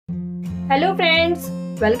Hello friends,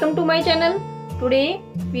 welcome to my channel. Today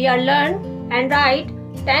we are learn and write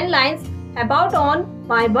 10 lines about on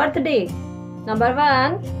my birthday. Number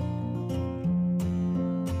 1.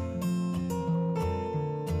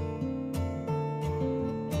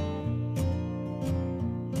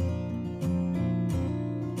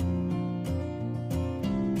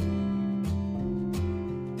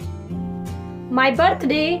 My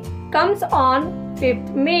birthday comes on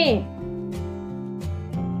 5th May.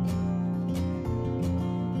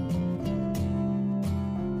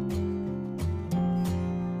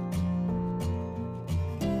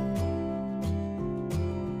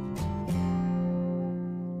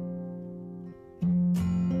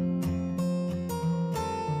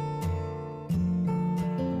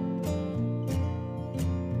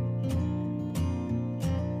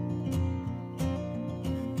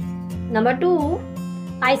 Number 2.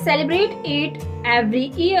 I celebrate it every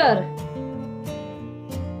year.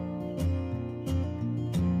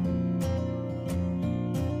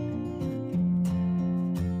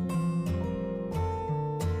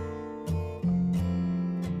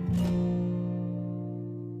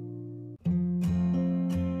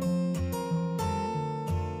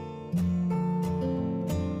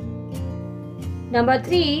 Number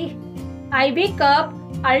 3. I wake up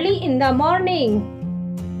early in the morning.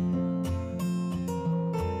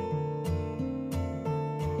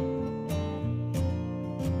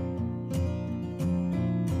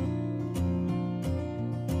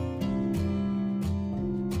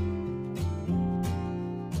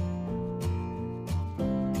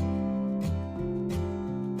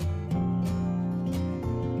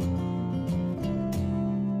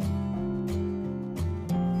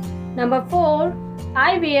 Number 4.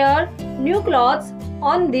 I wear new clothes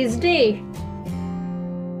on this day.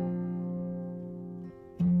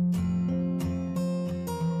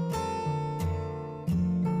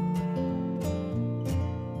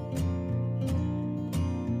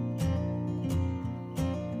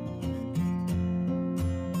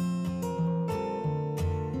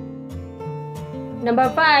 Number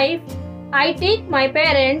 5. I take my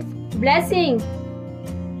parents' blessing.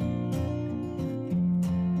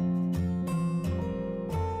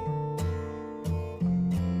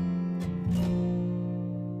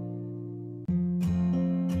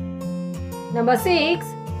 Number 6.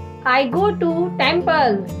 I go to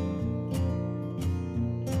temple.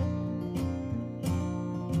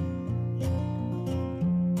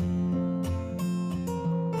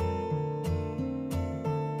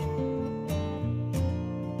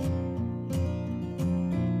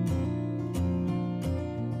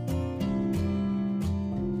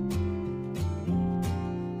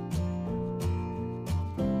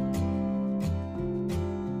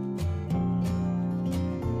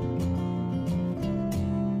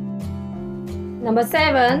 Number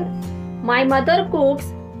 7. My mother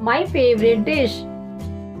cooks my favorite dish.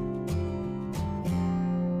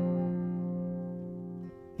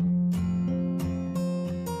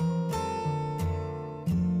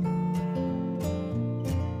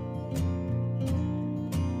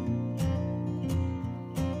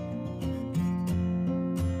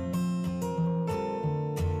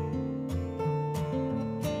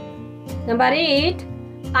 Number 8.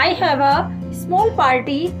 I have a small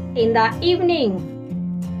party in the evening.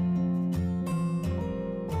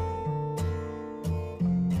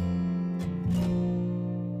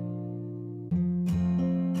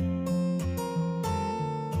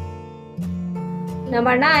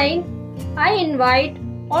 Number 9. I invite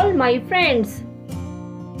all my friends.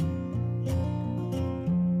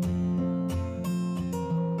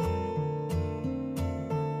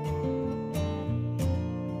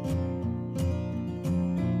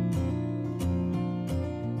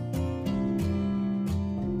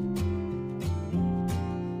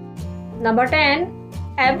 Number 10.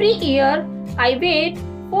 Every year I wait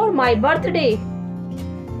for my birthday.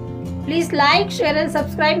 Please like, share and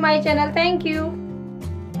subscribe my channel. Thank you.